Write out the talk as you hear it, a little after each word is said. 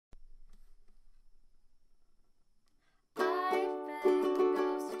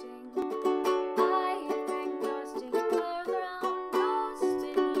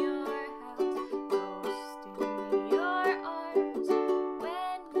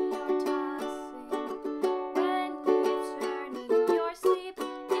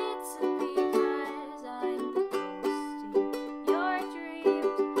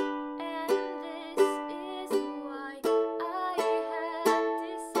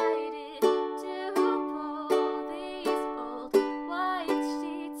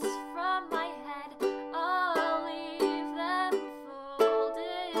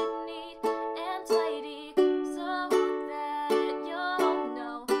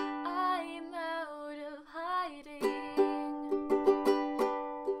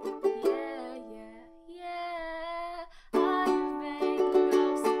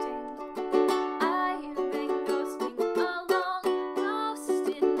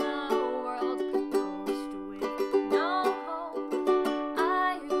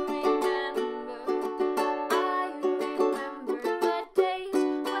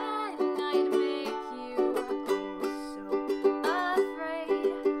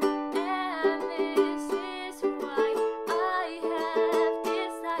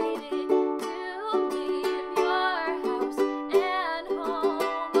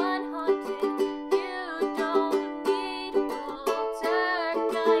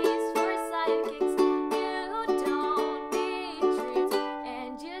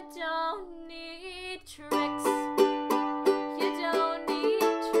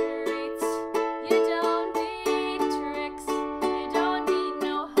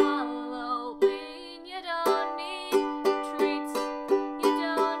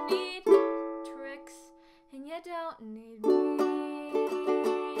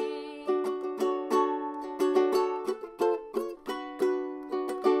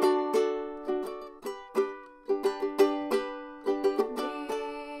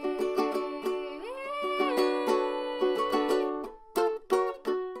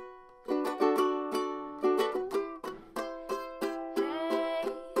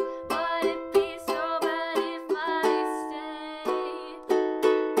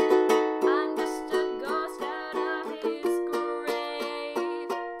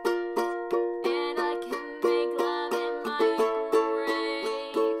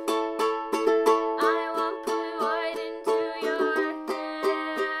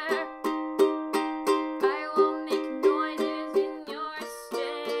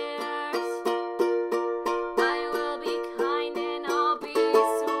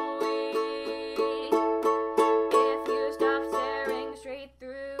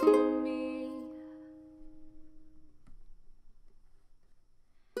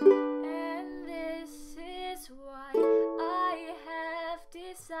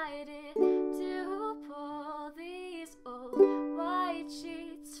decided to pull these old white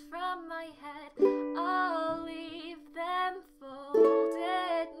sheets from my head. I'll leave them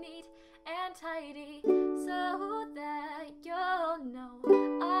folded neat and tidy so that you'll know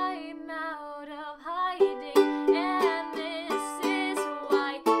I'm out of hiding. And this is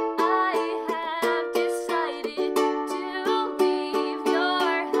why I have decided to leave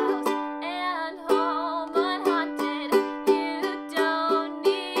your house and home unhaunted. You don't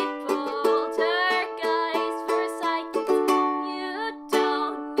need poltergeists for psychics. You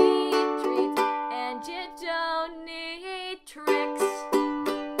don't need treats, and you don't need tricks.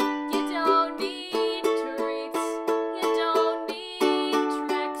 You don't need treats. You don't need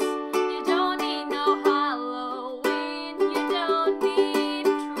tricks. You don't need no Halloween. You don't need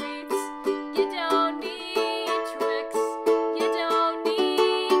treats. You don't need tricks. You don't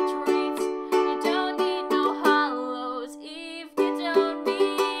need treats. You don't need no Hallows Eve. You don't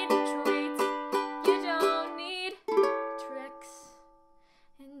need treats. You don't need tricks.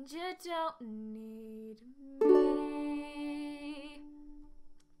 And you don't need me.